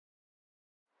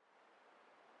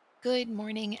Good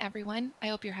morning, everyone. I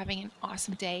hope you're having an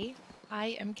awesome day.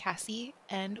 I am Cassie,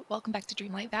 and welcome back to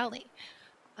Dreamlight Valley.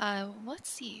 Let's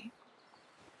see.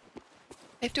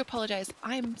 I have to apologize.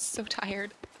 I'm so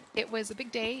tired. It was a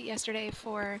big day yesterday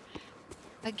for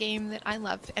a game that I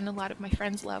love and a lot of my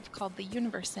friends love called the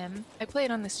Universe Sim. I play it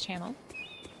on this channel,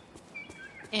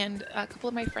 and a couple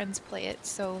of my friends play it.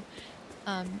 So,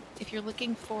 if you're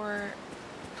looking for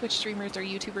Twitch streamers or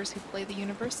YouTubers who play the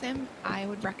Universe Sim, I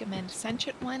would recommend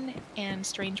Sentient One and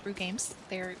Strange Brew Games.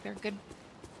 They're good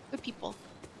people.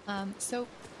 So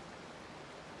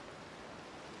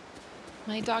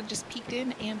my dog just peeked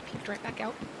in and peeked right back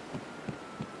out,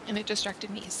 and it distracted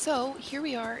me. So here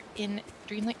we are in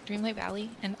Dreamlight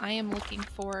Valley, and I am looking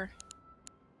for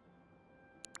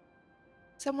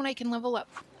someone I can level up.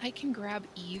 I can grab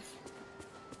Eve.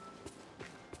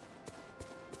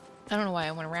 I don't know why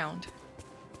I went around.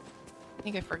 I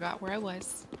think I forgot where I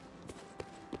was.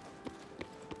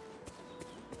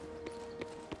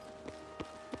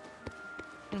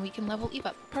 And we can level Eve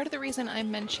up. Part of the reason I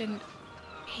mentioned,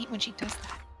 I hate when she does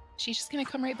that. She's just gonna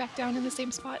come right back down in the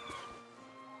same spot.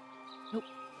 Nope.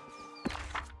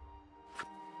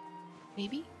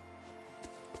 Maybe?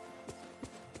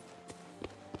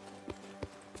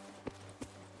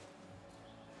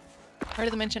 Part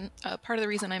of the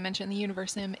reason I mentioned the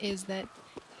Universe Sim is that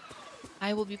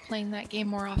I will be playing that game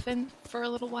more often for a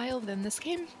little while than this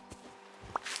game.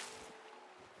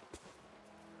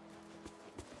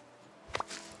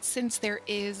 Since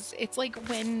it's like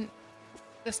when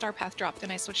the Star Path dropped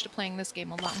and I switched to playing this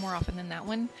game a lot more often than that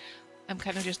one. I'm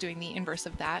kind of just doing the inverse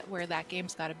of that, where that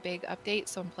game's got a big update,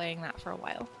 so I'm playing that for a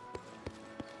while.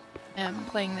 And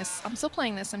I'm still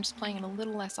playing this, I'm just playing it a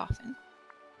little less often.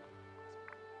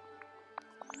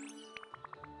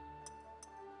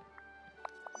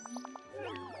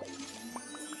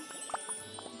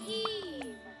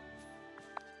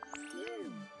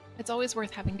 It's always worth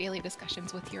having daily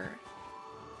discussions with the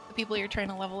people you're trying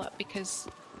to level up, because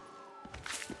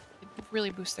it really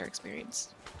boosts their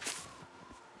experience.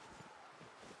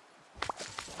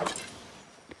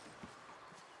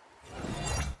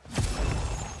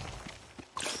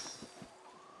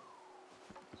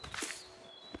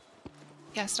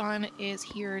 Gaston is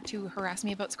here to harass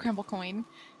me about Scramble Coin.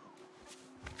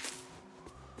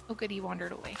 Oh good, he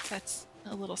wandered away. That's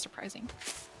a little surprising.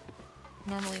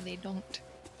 Normally they don't.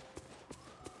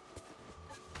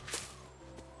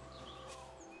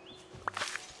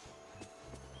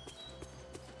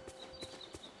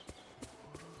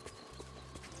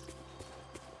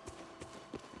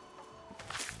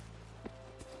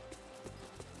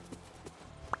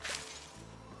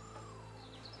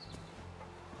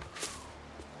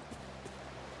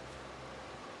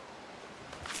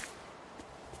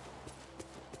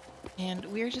 And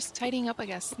we're just tidying up, I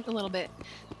guess, a little bit.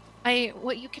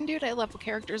 What you can do to level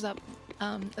characters up,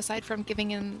 aside from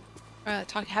giving in,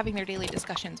 having their daily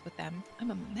discussions with them, I'm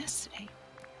a mess today,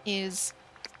 is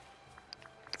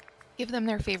give them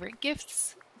their favorite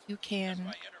gifts. You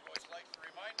can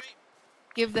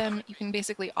you can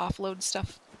basically offload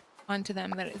stuff onto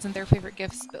them that isn't their favorite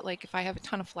gifts, but like if I have a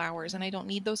ton of flowers and I don't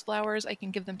need those flowers, I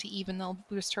can give them to Eve and they'll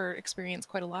boost her experience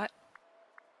quite a lot.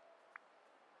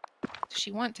 What does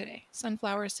she want today?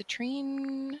 Sunflower,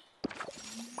 citrine,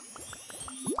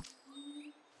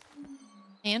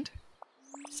 and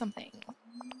something.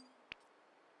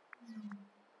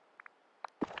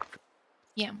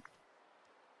 Yam.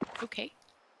 Okay.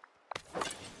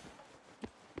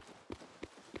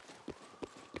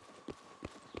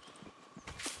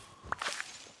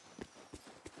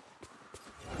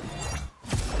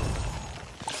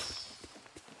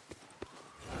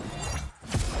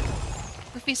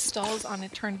 Murphy's stalls on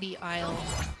Eternity Isle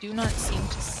do not seem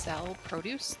to sell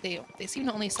produce. They seem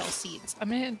to only sell seeds.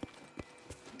 I'm gonna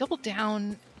double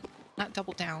down, not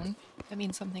double down, that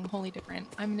means something wholly different.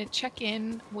 I'm gonna check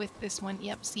in with this one.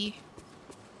 Yep, see?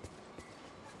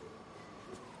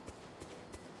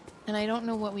 And I don't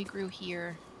know what we grew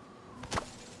here.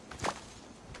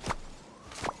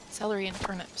 Celery and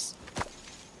turnips.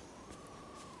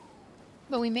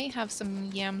 But we may have some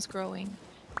yams growing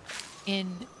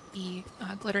in the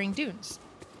Glittering Dunes.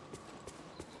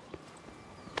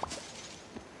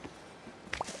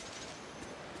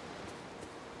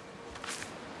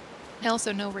 I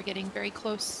also know we're getting very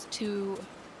close to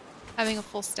having a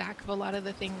full stack of a lot of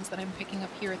the things that I'm picking up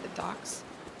here at the docks.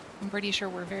 I'm pretty sure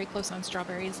we're very close on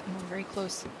strawberries, and we're very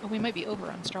close... Oh, we might be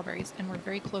over on strawberries, and we're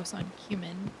very close on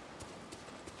cumin.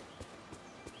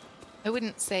 I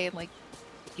wouldn't say, like,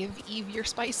 give Eve your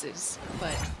spices,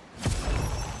 but...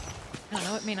 I don't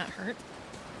know, it may not hurt.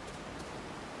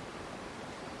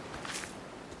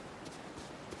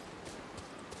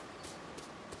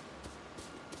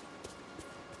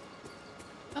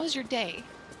 How was your day?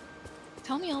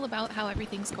 Tell me all about how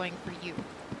everything's going for you.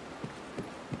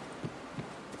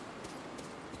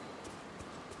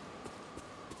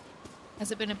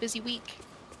 Has it been a busy week?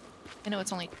 I know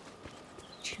it's only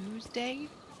Tuesday,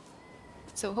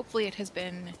 so hopefully it has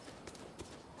been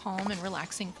calm and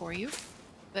relaxing for you.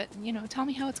 But, you know, tell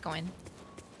me how it's going.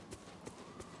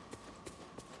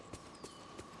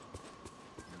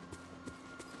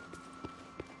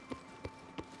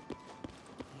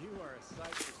 You are a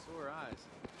sight for sore eyes.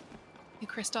 Hey,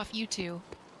 Kristoff, you too.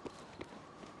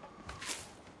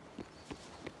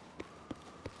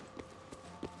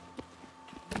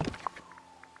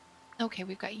 Okay,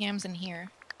 we've got yams in here.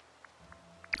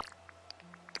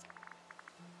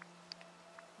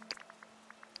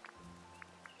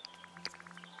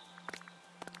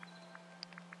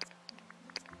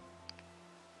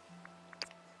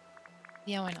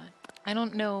 Yeah, why not? I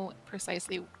don't know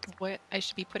precisely what I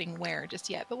should be putting where just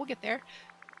yet, but we'll get there.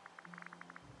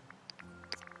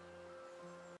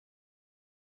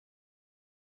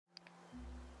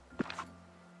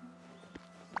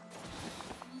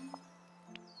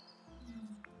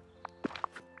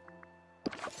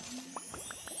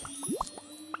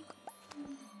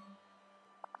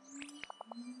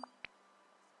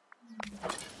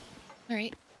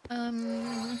 Alright,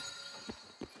 I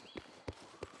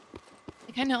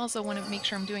kind of also want to make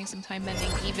sure I'm doing some time bending.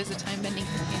 Eve is a time bending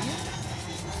companion.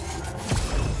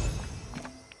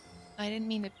 I didn't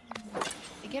mean to...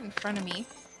 They get in front of me.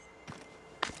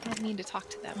 I don't mean to talk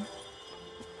to them.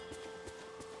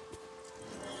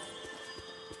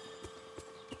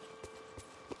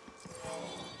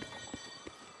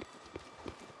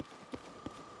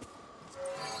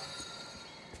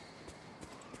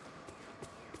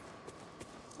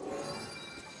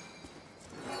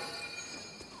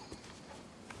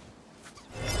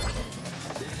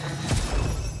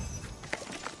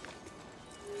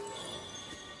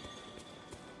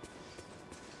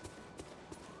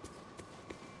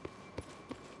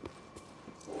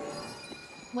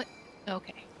 What?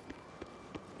 Okay.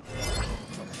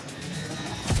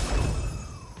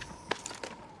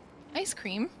 Ice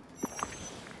cream?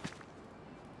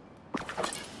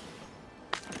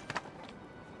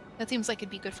 That seems like it'd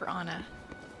be good for Anna.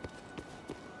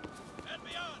 And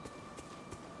beyond.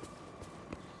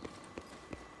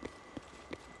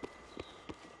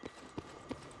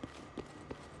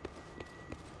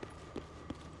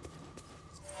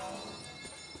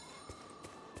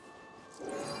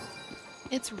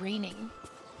 It's raining.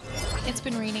 It's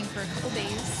been raining for a couple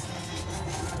days.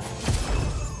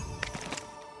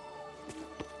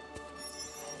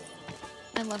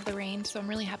 I love the rain, so I'm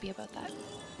really happy about that.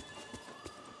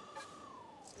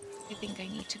 I think I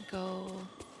need to go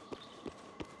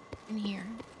in here.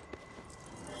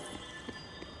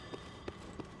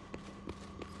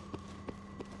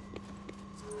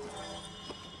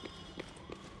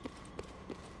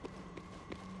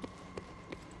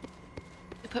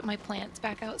 I put my plants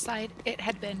back outside. It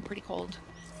had been pretty cold.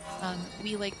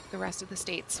 We, like the rest of the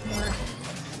states, were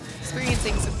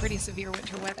experiencing some pretty severe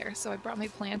winter weather, so I brought my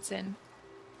plants in.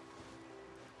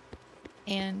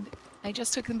 And I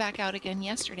just took them back out again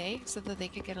yesterday so that they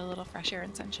could get a little fresh air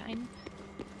and sunshine.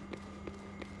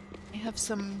 I have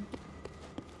some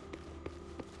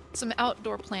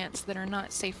outdoor plants that are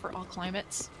not safe for all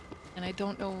climates, and I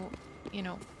don't know, I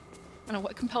don't know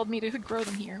what compelled me to grow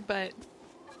them here, but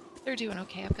they're doing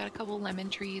okay. I've got a couple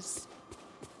lemon trees.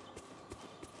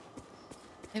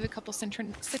 I have a couple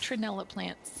citronella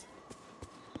plants.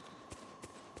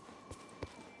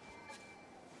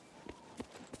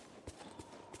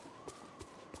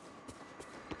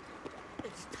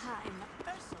 It's time,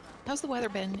 Ursula. How's the weather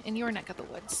been in your neck of the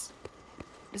woods?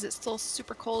 Is it still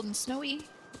super cold and snowy?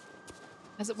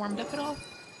 Has it warmed up at all?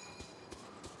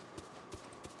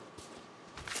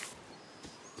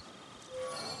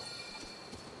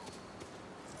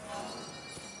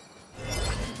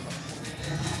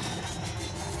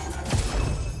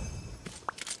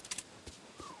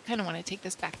 I kind of want to take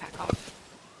this backpack off.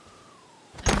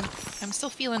 I'm still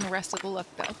feeling the rest of the look,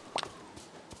 though.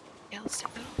 Yeah, let's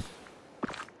take that off.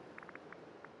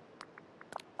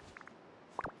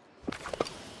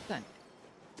 Done.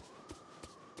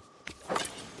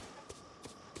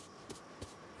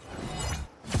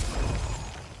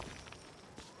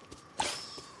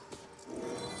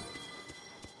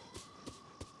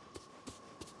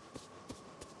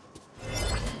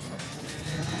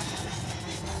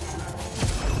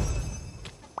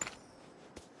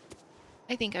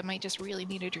 I think I might just really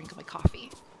need a drink of my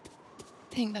coffee.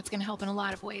 I think that's going to help in a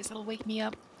lot of ways. It'll wake me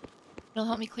up. It'll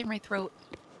help me clear my throat.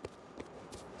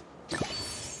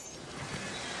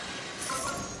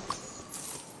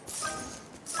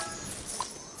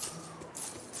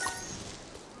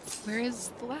 Where is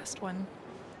the last one?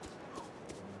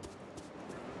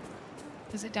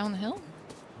 Is it down the hill?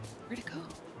 Where'd it go?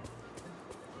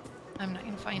 I'm not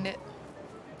gonna find it.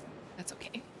 That's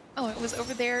okay. Oh, it was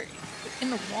over there in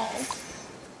the wall.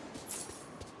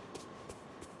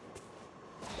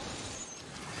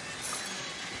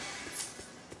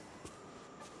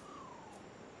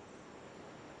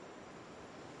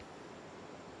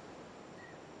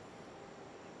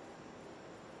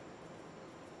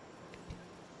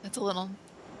 That's a little...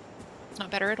 It's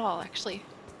not better at all, actually.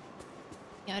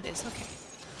 Yeah, it is. Okay.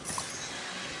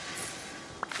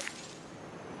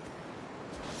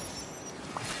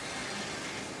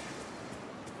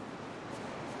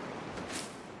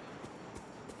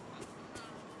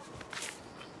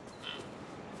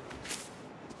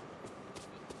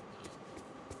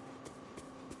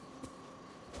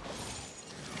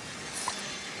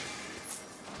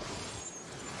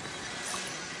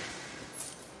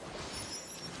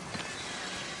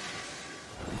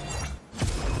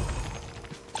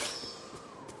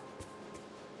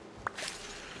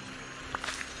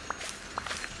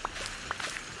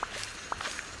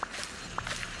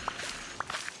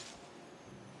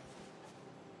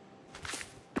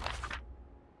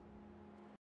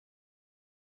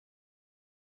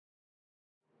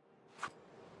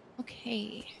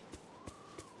 Okay.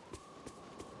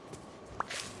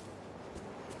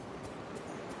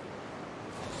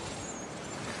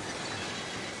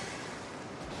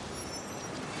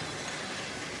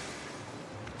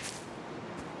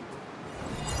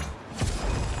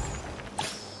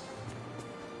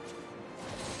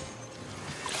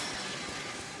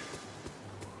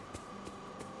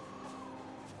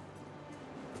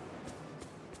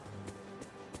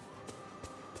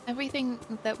 Everything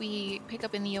that we pick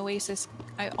up in the Oasis,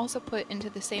 I also put into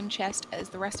the same chest as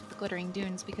the rest of the Glittering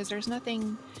Dunes because there's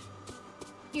nothing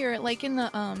here, like in the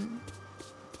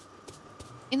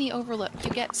Overlook,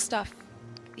 you get stuff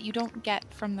that you don't get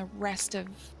from the rest of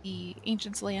the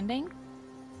Ancient's Landing.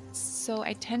 So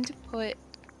I tend to put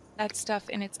that stuff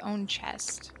in its own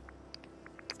chest.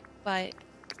 But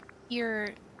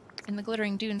here in the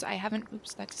Glittering Dunes, I haven't...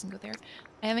 Oops, that doesn't go there.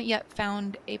 I haven't yet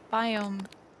found a biome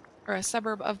or a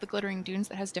suburb of the Glittering Dunes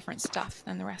that has different stuff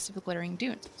than the rest of the Glittering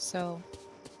Dunes. So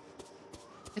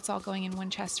it's all going in one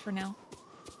chest for now.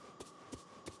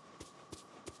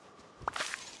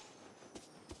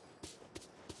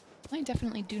 I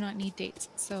definitely do not need dates,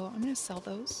 so I'm going to sell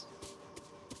those.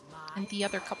 And the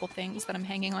other couple things that I'm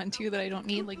hanging on to that I don't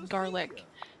need, like garlic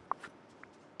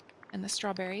and the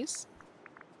strawberries.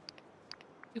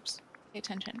 Oops, pay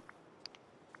attention.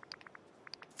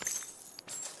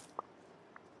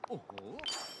 Oh.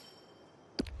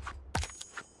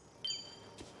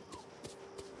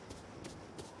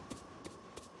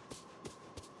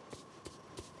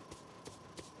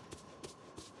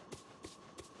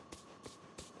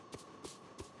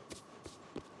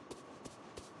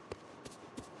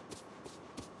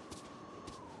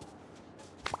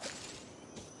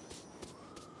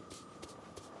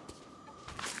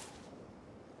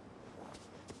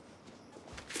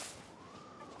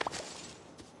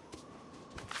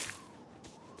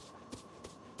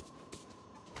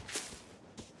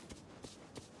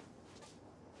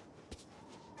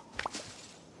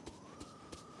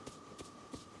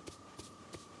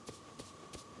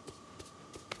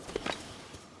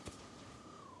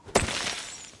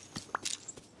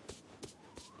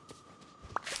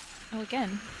 Oh,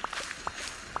 again.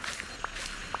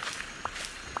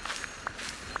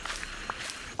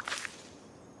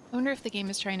 I wonder if the game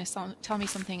is trying to tell me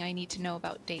something I need to know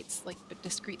about dates, like, but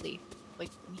discreetly.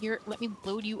 Like, here, let me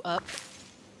load you up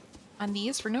on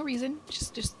these for no reason.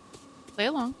 Just play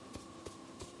along.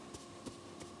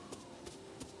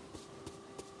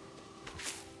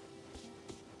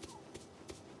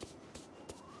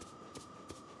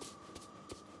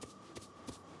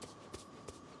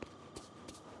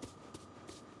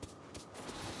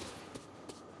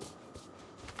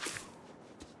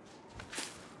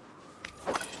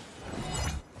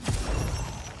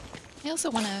 I also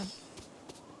want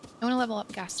to level up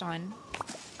Gaston.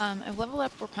 I've leveled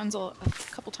up Rapunzel a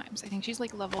couple times. I think she's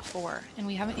like level 4, and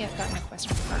we haven't yet gotten a quest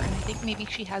from her, and I think maybe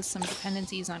she has some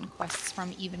dependencies on quests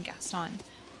from even Gaston.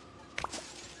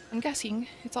 I'm guessing.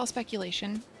 It's all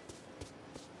speculation.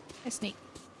 Hi, Snake.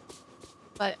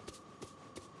 But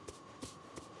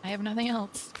I have nothing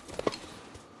else.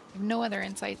 I have no other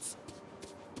insights.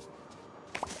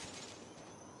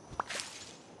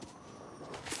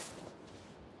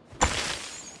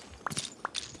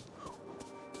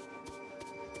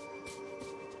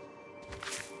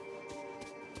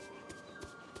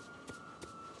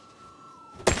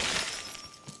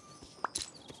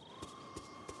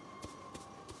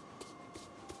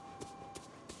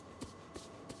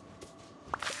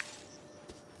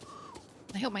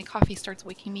 I hope my coffee starts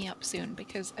waking me up soon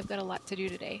because I've got a lot to do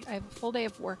today. I have a full day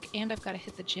of work and I've got to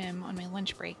hit the gym on my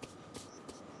lunch break.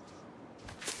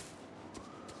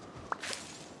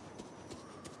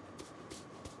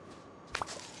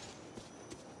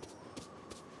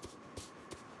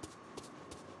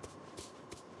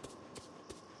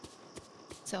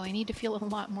 So I need to feel a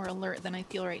lot more alert than I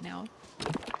feel right now.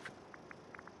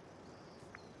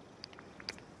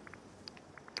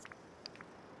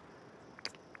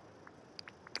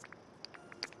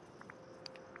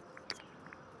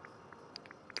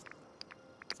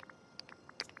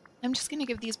 I'm just gonna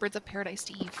give these birds of paradise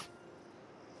to Eve.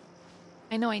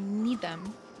 I know I need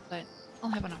them, but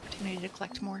I'll have an opportunity to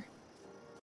collect more.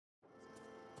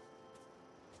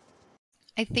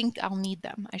 I think I'll need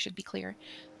them, I should be clear.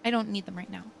 I don't need them right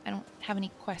now. I don't have any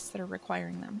quests that are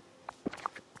requiring them.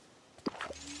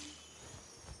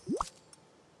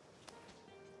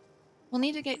 We'll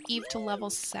need to get Eve to level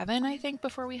 7, I think,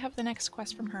 before we have the next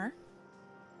quest from her.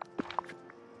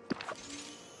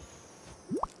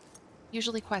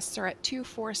 Usually quests are at 2,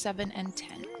 4, 7, and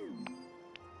 10.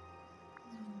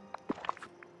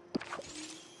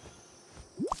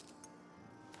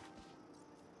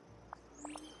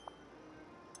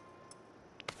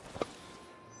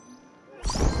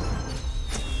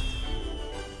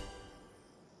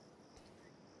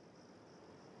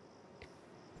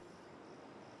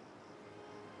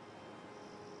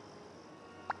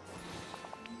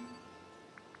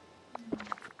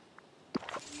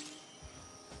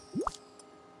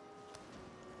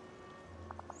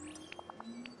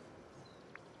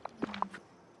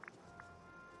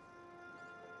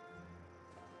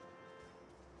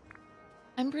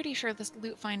 I'm pretty sure this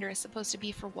loot finder is supposed to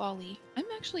be for Wally. I'm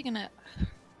actually gonna...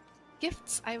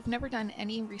 Gifts? I've never done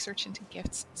any research into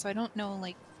gifts, so I don't know,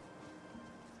 like...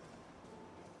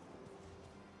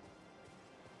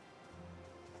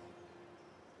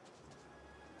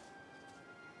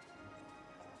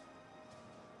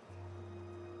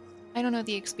 I don't know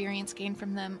the experience gained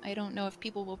from them. I don't know if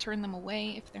people will turn them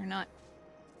away if they're not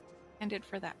intended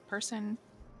for that person.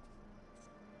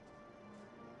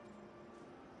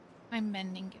 I'm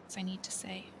mending gifts, I need to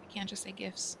say. I can't just say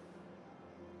gifts.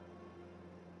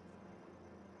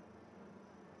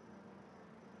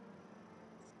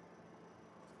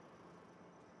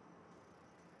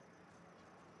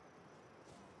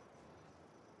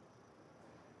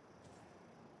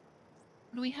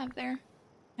 What do we have there?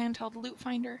 Handheld loot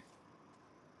finder.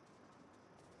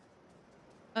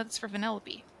 Oh, that's for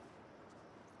Vanellope.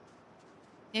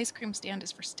 The ice cream stand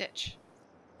is for Stitch.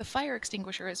 The fire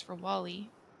extinguisher is for Wally.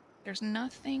 There's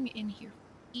nothing in here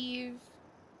for Eve.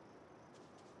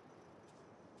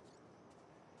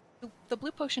 The blue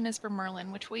potion is for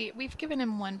Merlin, which we've given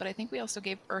him one, but I think we also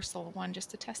gave Ursula one just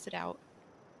to test it out.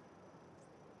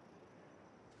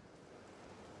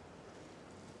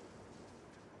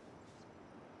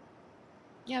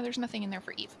 Yeah, there's nothing in there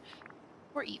for Eve.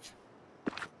 For Eve.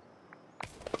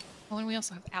 Oh, and we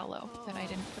also have aloe that I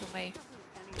didn't put away.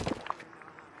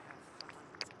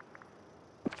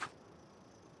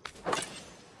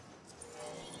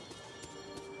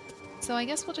 So I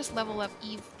guess we'll just level up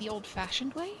Eve the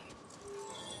old-fashioned way.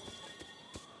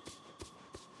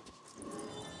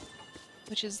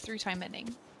 Which is through time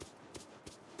ending.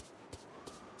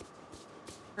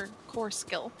 Her core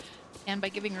skill. And by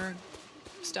giving her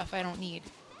stuff I don't need.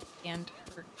 And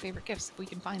her favorite gifts if we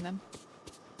can find them.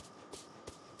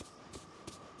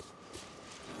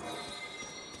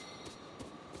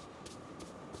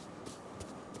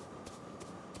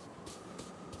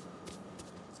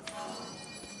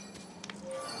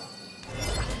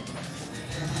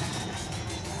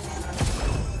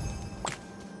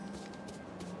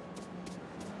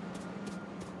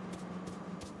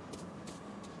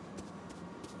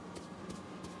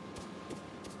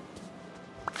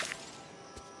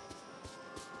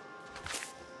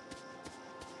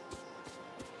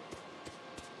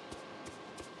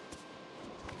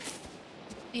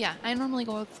 Yeah, I normally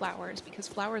go with flowers because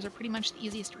flowers are pretty much the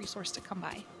easiest resource to come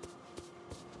by.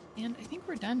 And I think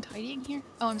we're done tidying here.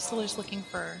 Oh, I'm still just looking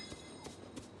for...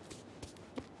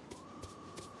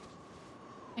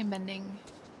 I'm bending.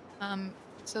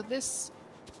 So this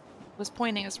was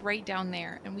pointing us right down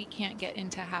there, and we can't get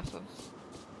into half of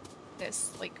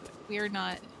this. Like, we're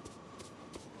not...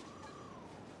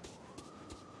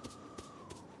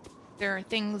 There are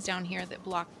things down here that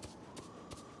block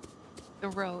the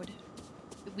road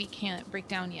that we can't break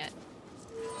down yet.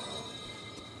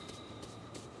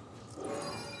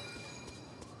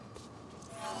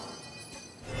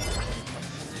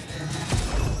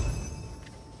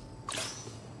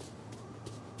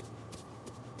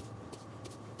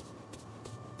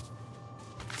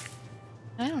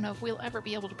 I don't know if we'll ever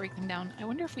be able to break them down. I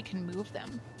wonder if we can move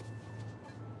them.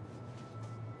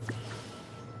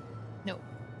 Nope.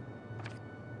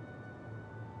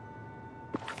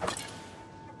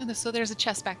 So there's a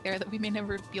chest back there that we may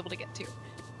never be able to get to.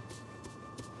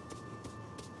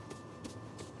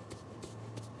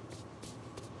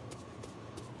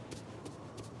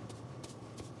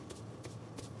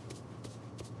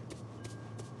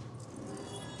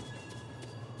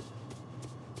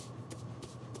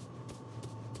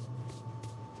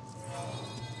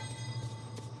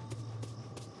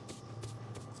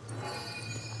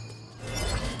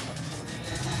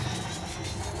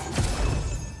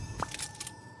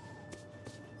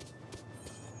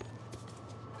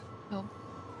 Oh,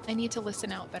 I need to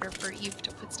listen out better for Eve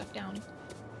to put stuff down.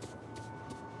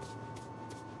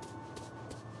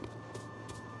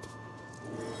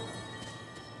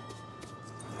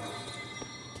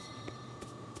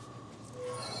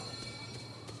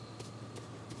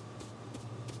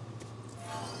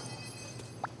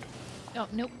 Oh,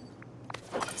 nope.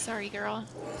 Sorry, girl.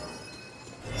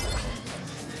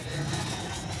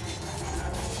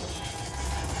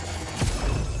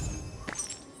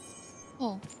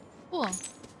 Oh, cool.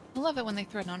 I love it when they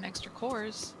throw down extra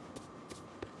cores.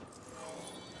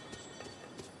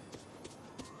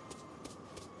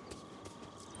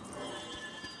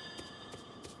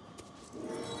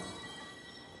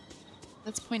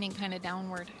 That's pointing kind of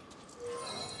downward.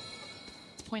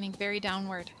 It's pointing very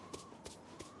downward.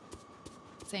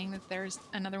 Saying that there's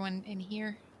another one in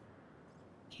here.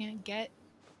 Can't get.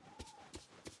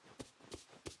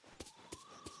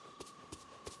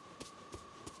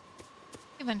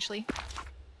 Eventually.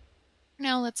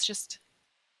 Now let's just...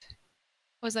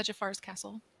 Oh, is that Jafar's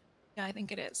castle? Yeah, I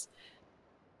think it is.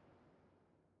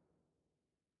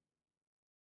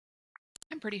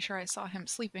 I'm pretty sure I saw him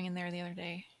sleeping in there the other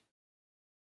day.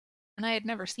 And I had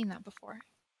never seen that before.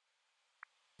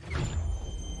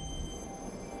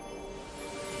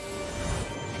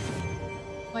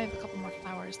 Oh, I have a couple more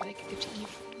flowers that I could give to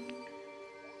Eve.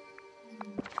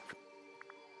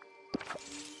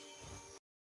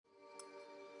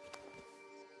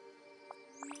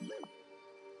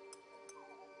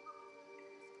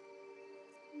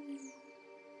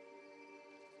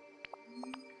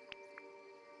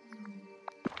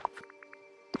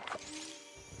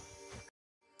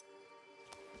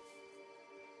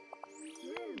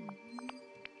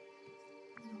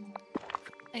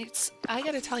 I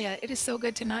gotta tell you, it is so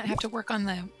good to not have to work on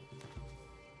the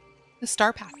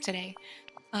star path today.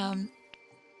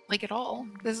 Like at all.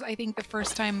 This is, I think, the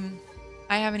first time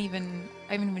I haven't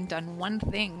even done one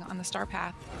thing on the star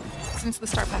path since the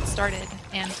star path started,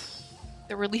 and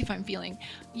the relief I'm feeling.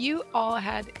 You all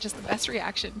had just the best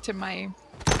reaction to my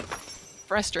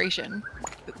frustration.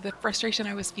 The frustration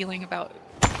I was feeling about,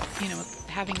 you know,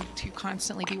 having to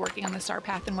constantly be working on the star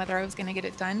path and whether I was gonna get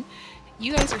it done.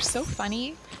 You guys are so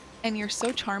funny and you're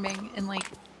so charming, and like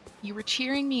you were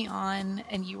cheering me on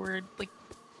and you were like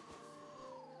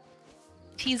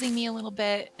teasing me a little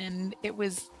bit, and it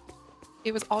was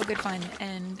all good fun.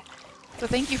 And so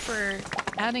thank you for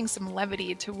adding some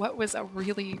levity to what was a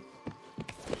really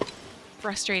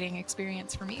frustrating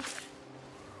experience for me.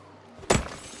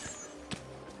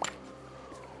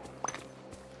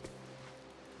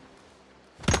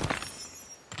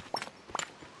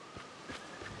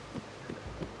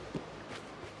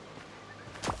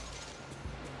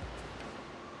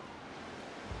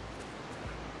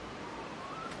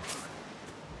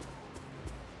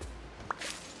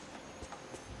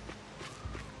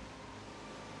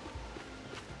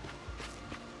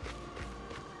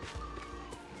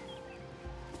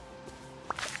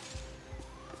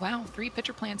 Wow, 3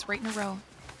 pitcher plants right in a row.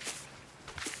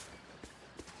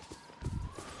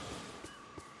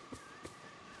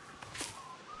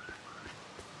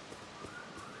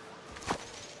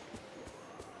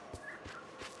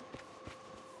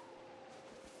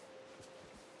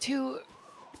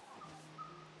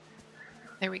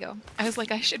 There we go. I was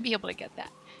like, I should be able to get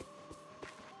that.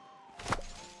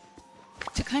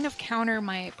 To kind of counter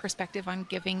my perspective on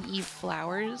giving Eve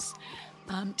flowers,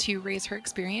 to raise her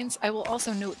experience, I will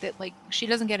also note that, like, she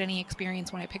doesn't get any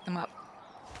experience when I pick them up.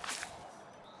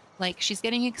 Like, she's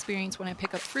getting experience when I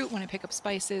pick up fruit, when I pick up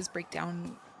spices, break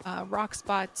down rock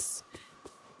spots,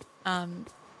 the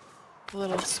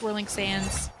little swirling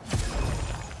sands.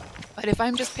 But if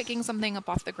I'm just picking something up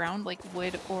off the ground, like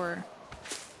wood or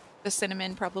the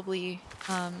cinnamon probably,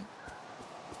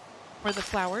 or the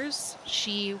flowers,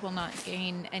 she will not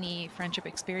gain any friendship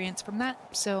experience from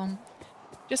that. So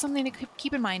just something to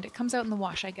keep in mind. It comes out in the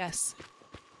wash, I guess.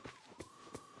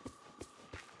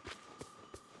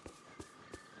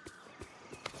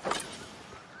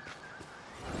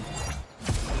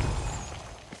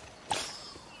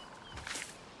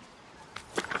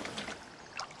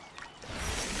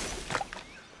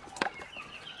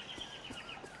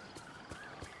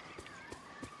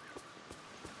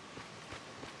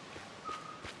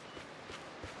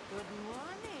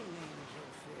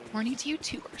 Morning to you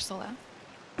too, Ursula.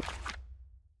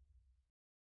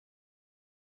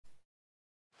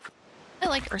 I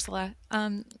like Ursula.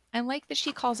 I like that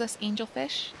she calls us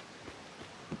angelfish.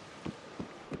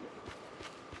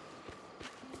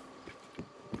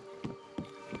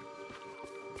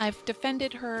 I've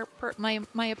defended her,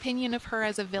 my opinion of her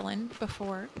as a villain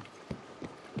before.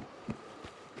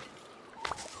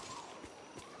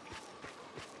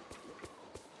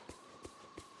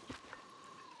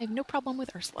 I have no problem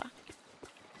with Ursula.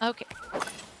 Okay,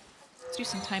 let's do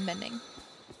some time bending.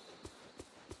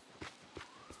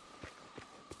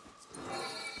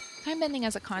 Time bending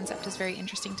as a concept is very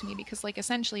interesting to me because, like,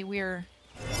 essentially we're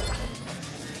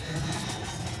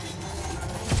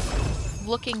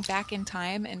looking back in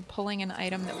time and pulling an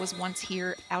item that was once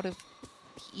here out of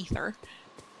the ether.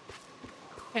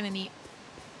 Kind of neat.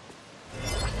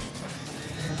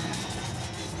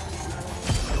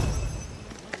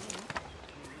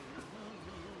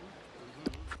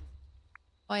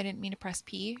 Oh, I didn't mean to press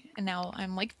P, and now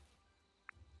I'm, like,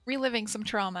 reliving some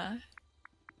trauma.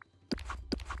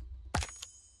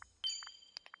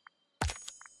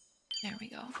 There we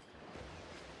go.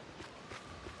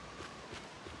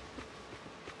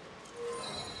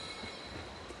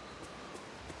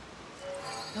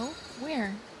 No?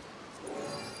 Where?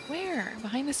 Where?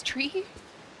 Behind this tree?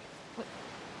 What?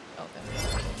 Oh,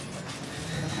 there.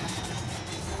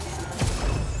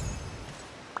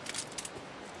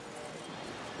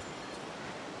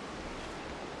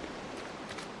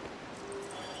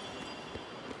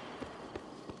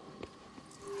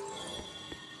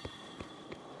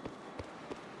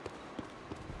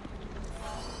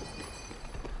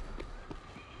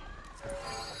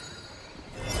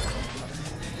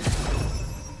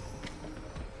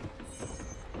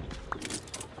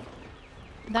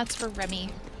 That's for Remy.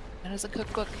 That is a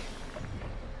cookbook.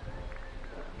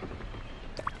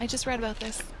 I just read about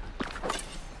this.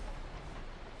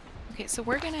 Okay, so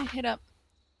we're gonna hit up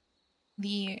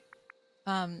the,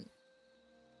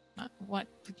 what?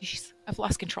 Jeez, I've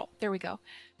lost control. There we go.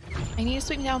 I need to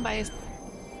swing down by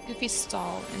Goofy's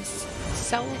stall and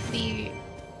sell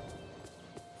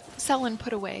and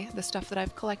put away the stuff that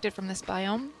I've collected from this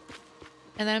biome.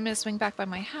 And then I'm going to swing back by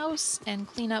my house and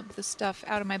clean up the stuff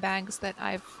out of my bags that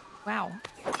I've... Wow.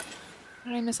 How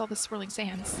did I miss all the swirling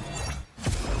sands?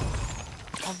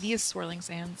 All these swirling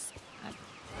sands.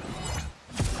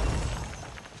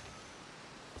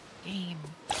 Game.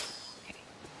 Okay.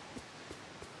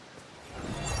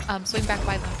 Swing back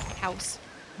by the house,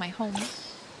 my home,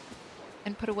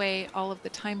 and put away all of the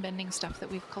time-bending stuff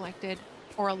that we've collected,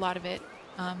 or a lot of it.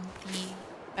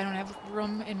 I don't have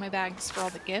room in my bags for all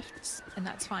the gifts, and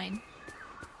that's fine.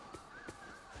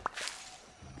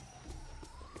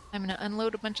 I'm gonna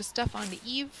unload a bunch of stuff onto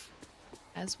Eve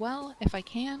as well, if I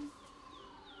can.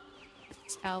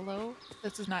 It's aloe.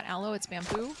 This is not aloe, it's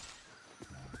bamboo.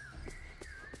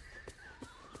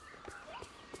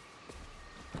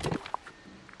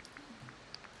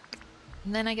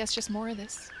 And then I guess just more of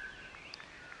this.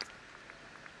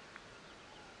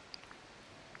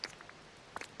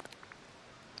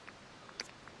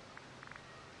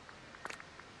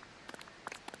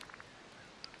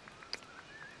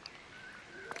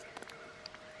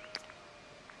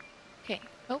 Okay.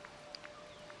 Oh.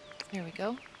 There we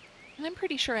go. And I'm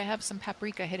pretty sure I have some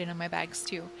paprika hidden in my bags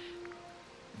too.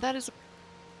 That's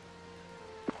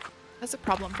a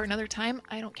problem for another time.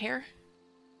 I don't care.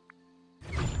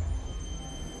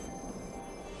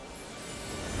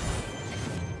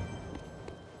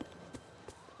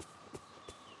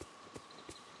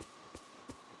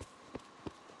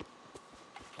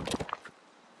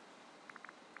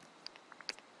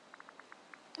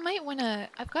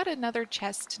 I've got another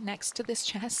chest next to this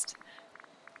chest,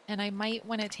 and I might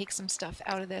want to take some stuff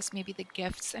out of this, maybe the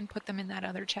gifts, and put them in that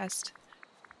other chest.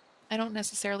 I don't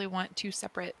necessarily want two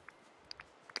separate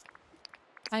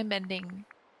time-bending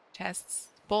chests,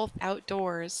 both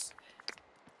outdoors,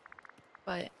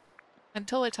 but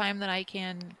until a time that I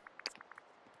can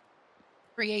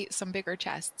create some bigger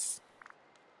chests.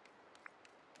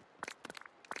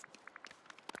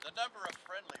 The number of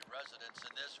friendly residents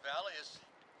in this valley is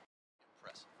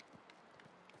impressive.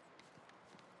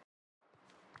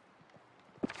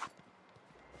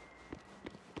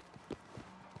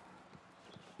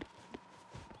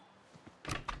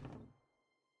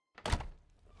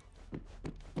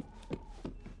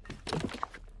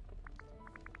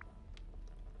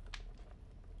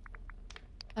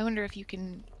 I wonder if you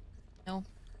can... No.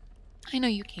 I know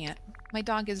you can't. My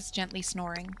dog is gently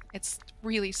snoring. It's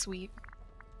really sweet.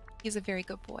 He's a very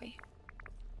good boy.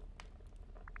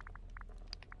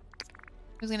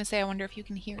 I was gonna say I wonder if you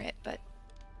can hear it, but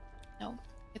no.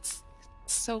 It's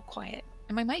so quiet.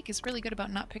 And my mic is really good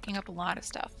about not picking up a lot of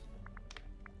stuff.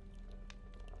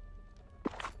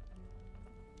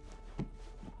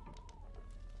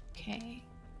 Okay.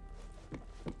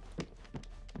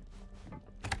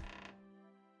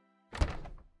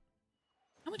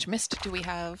 How much mist do we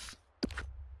have?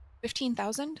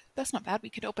 15,000? That's not bad. We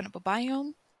could open up a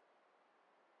biome.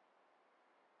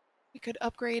 We could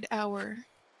upgrade our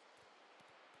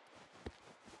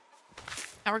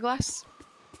hourglass.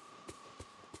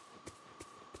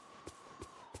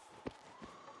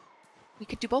 We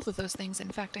could do both of those things, in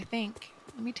fact, I think.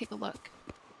 Let me take a look.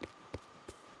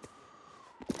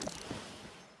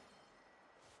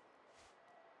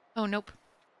 Oh, nope.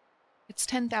 It's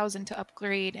 10,000 to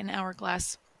upgrade an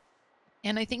hourglass.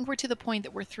 And I think we're to the point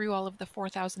that we're through all of the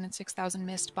 4,000 and 6,000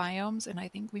 mist biomes, and I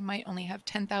think we might only have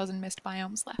 10,000 mist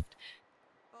biomes left.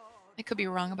 I could be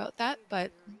wrong about that,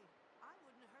 but,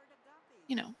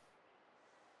 you know.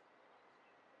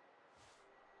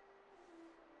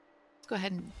 Let's go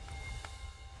ahead and...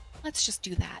 let's just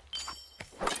do that.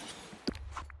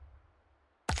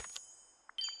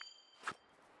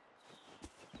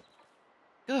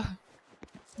 Ugh.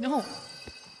 No.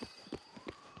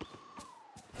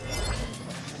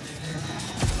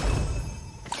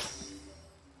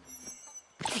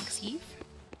 Thanks, Eve.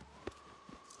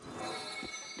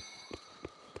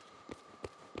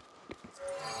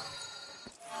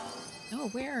 Oh,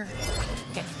 where?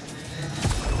 Okay.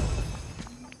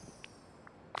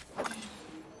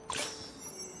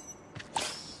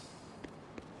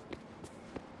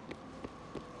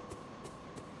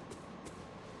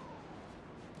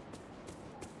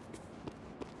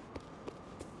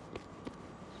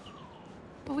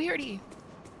 Well, we already...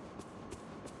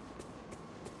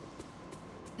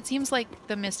 It seems like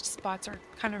the mist spots are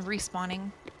kind of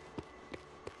respawning.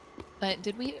 But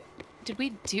did we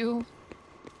do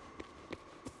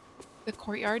the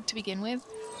courtyard to begin with?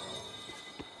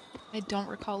 I don't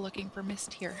recall looking for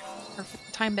mist here. Or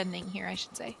time bending here, I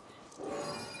should say.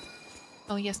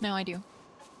 Oh yes, now I do.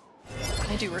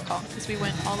 I do recall, because we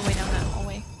went all the way down that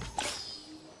hallway.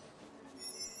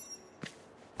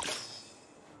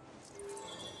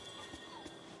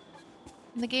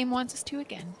 And the game wants us to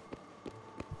again.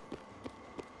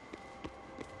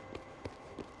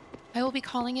 I will be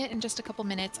calling it in just a couple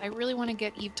minutes. I really want to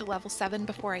get Eve to level 7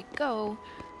 before I go,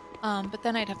 but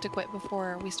then I'd have to quit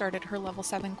before we started her level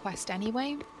 7 quest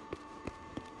anyway.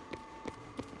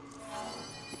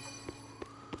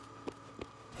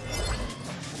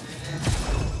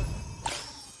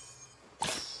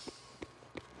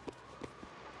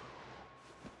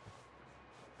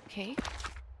 Okay.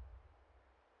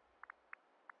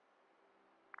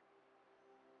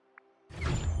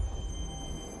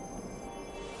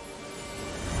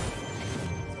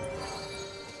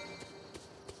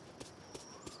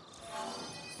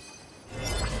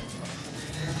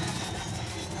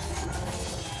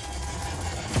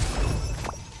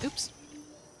 Oops.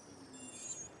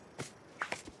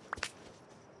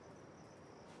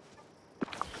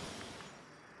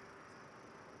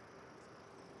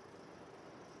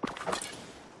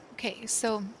 Okay,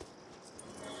 so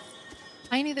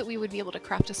I knew that we would be able to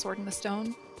craft a sword in the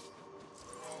stone,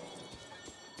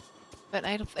 but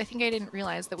I think I didn't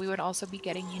realize that we would also be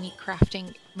getting unique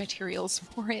crafting materials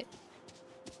for it.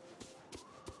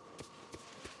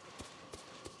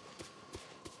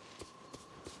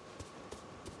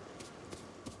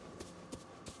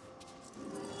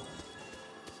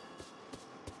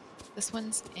 This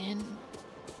one's in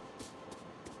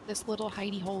this little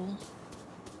hidey hole.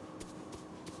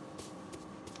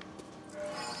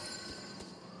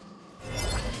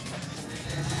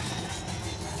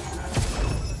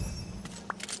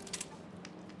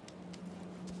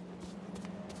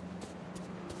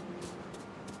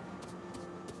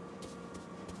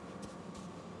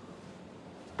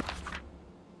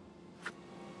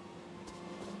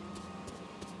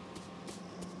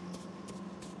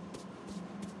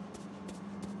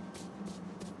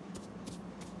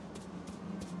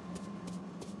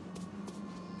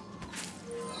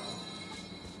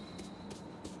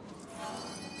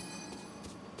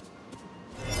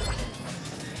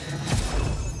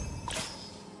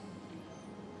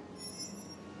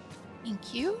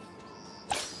 Thank you.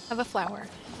 Have a flower.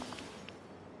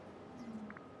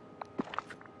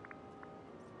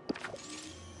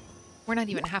 We're not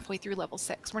even halfway through level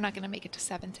 6. We're not going to make it to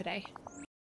 7 today.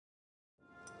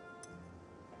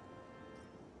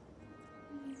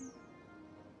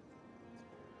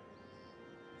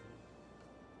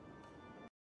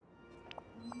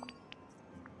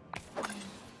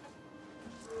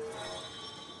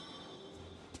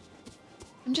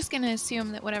 I'm just going to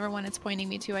assume that whatever one it's pointing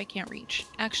me to I can't reach.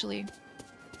 Actually,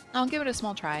 I'll give it a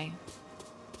small try.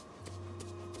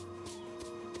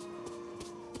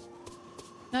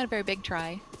 Not a very big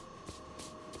try.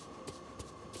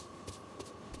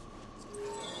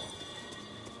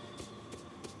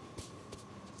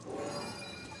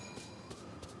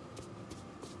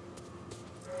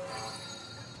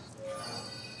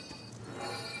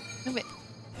 Move it.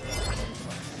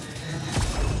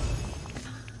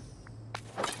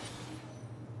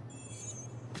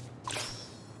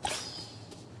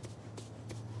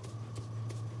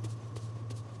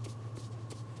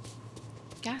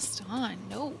 Gaston,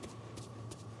 no.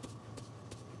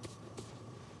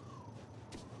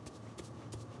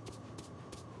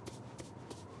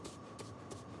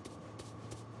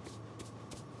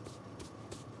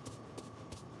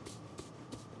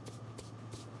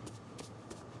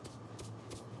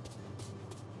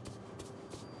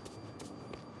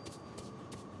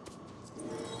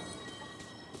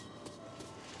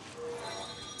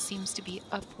 Seems to be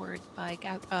upward by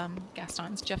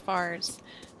Gaston's Jafar's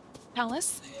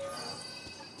palace.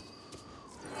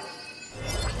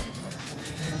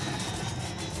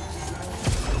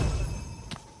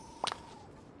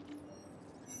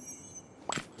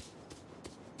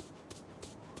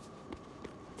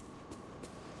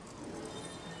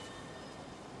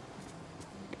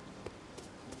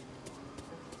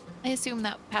 I assume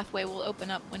that pathway will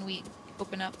open up when we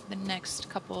open up the next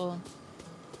couple,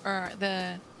 or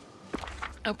the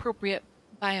appropriate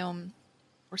biome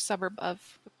or suburb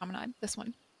of the promenade. This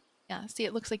one. Yeah, see,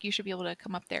 it looks like you should be able to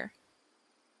come up there.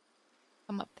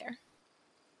 Come up there.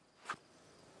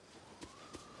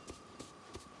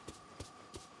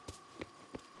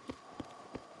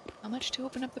 How much to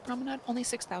open up the promenade? Only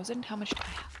 6,000? How much do I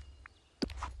have?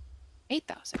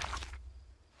 8,000.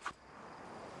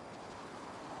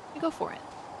 Go for it.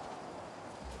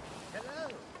 Hello.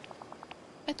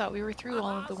 I thought we were through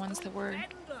all of the ones that were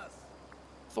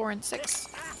 4 and 6.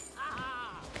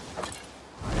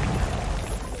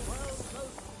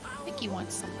 I think he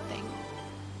wants something.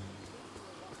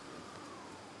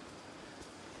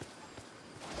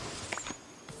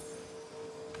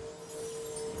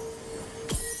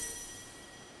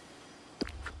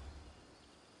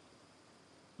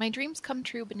 My dreams come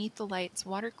true beneath the lights.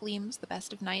 Water gleams, the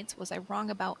best of nights. Was I wrong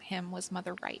about him? Was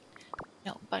mother right?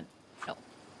 No, but no.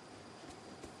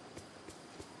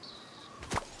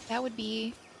 That would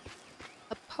be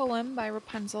a poem by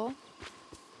Rapunzel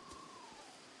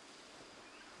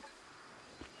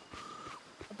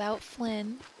about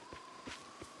Flynn.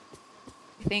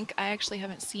 I think I actually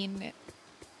haven't seen it.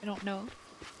 I don't know.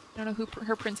 I don't know who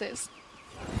her prince is.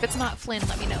 If it's not Flynn,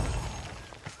 let me know.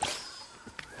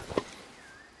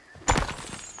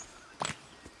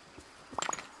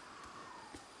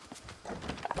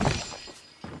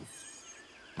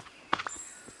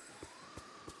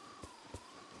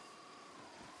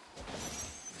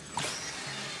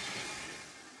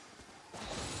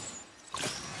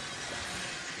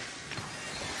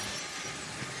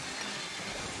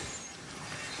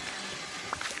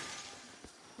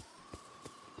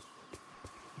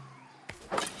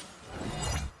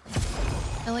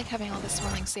 I like having all this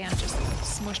swirling sand just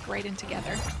smushed right in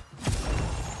together.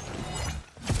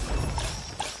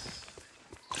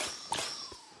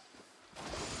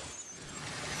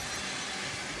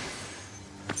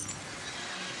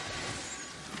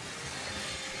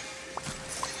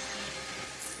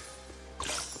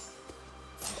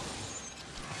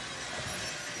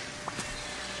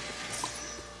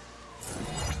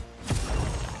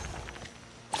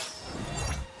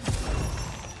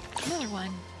 Another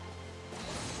one.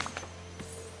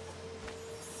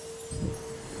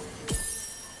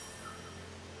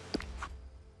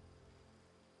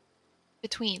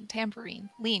 Between, tambourine,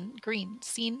 lean, green,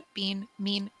 scene, bean,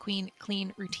 mean, queen,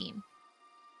 clean, routine.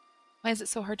 Why is it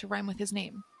so hard to rhyme with his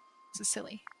name? This is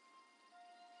silly.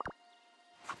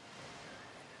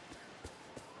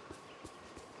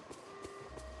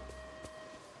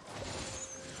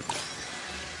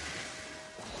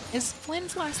 Is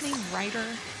Flynn's last name Ryder?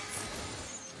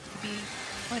 It'd be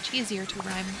much easier to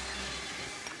rhyme.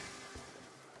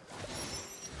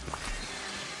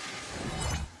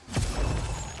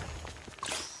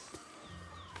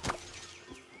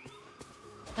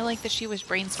 I like that she was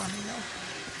brainstorming though.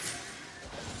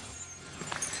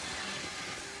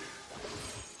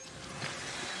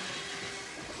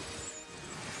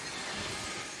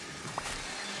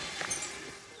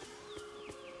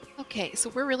 Okay, so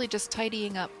we're really just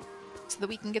tidying up so that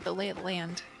we can get the lay of the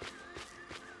land.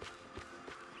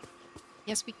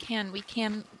 Yes, we can. We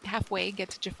can halfway get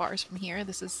to Jafar's from here.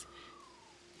 This is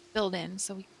filled in,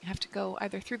 so we have to go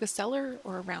either through the cellar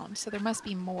or around. So there must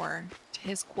be more to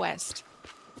his quest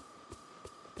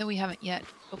that we haven't yet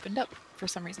opened up for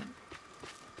some reason.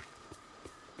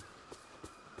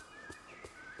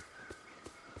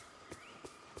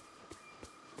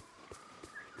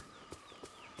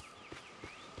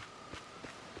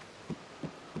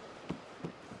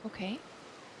 Okay.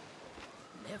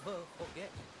 Never forget,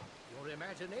 your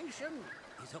imagination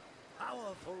is a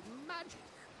powerful magic.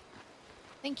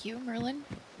 Thank you, Merlin.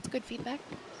 It's good feedback.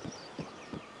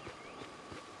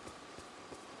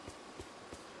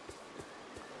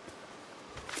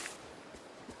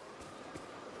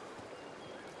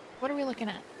 What are we looking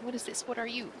at? What is this? What are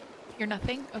you? You're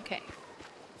nothing? Okay.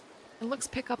 It looks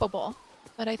pick upable,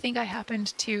 but I think I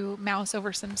happened to mouse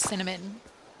over some cinnamon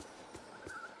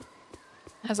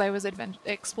as I was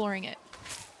exploring it.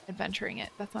 Adventuring it.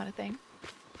 That's not a thing.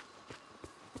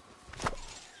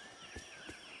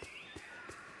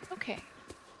 Okay.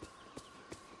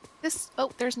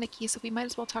 Oh, there's Mickey, so we might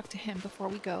as well talk to him before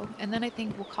we go. And then I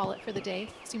think we'll call it for the day.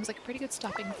 Seems like a pretty good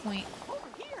stopping point. Over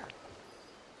here.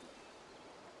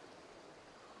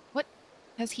 What?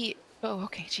 Has he... Oh,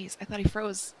 okay, jeez. I thought he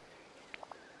froze.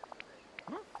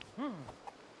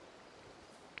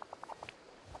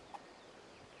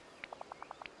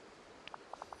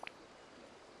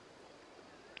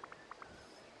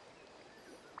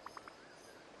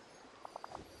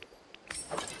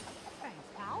 Thanks,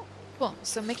 pal. Cool.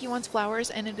 So Mickey wants flowers,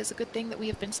 and it is a good thing that we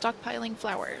have been stockpiling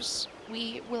flowers.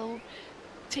 We will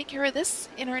take care of this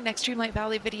in our next Dreamlight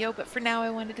Valley video, but for now I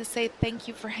wanted to say thank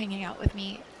you for hanging out with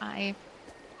me. I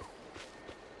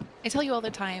tell you all the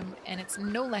time, and it's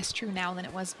no less true now than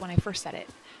it was when I first said it.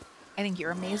 I think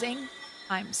you're amazing.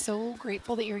 I'm so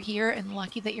grateful that you're here and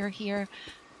lucky that you're here.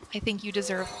 I think you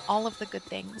deserve all of the good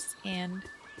things, and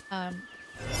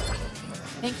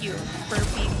thank you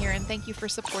for being here, and thank you for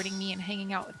supporting me and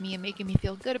hanging out with me and making me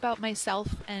feel good about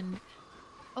myself. And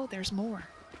oh, there's more.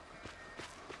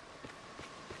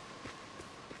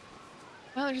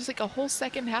 Well, there's like a whole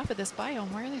second half of this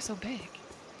biome. Why are they so big?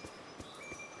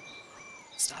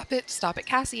 Stop it,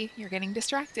 Cassie. You're getting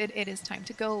distracted. It is time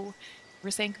to go.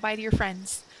 We're saying goodbye to your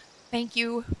friends. Thank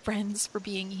you, friends, for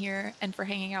being here and for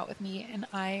hanging out with me, and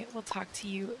I will talk to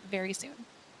you very soon.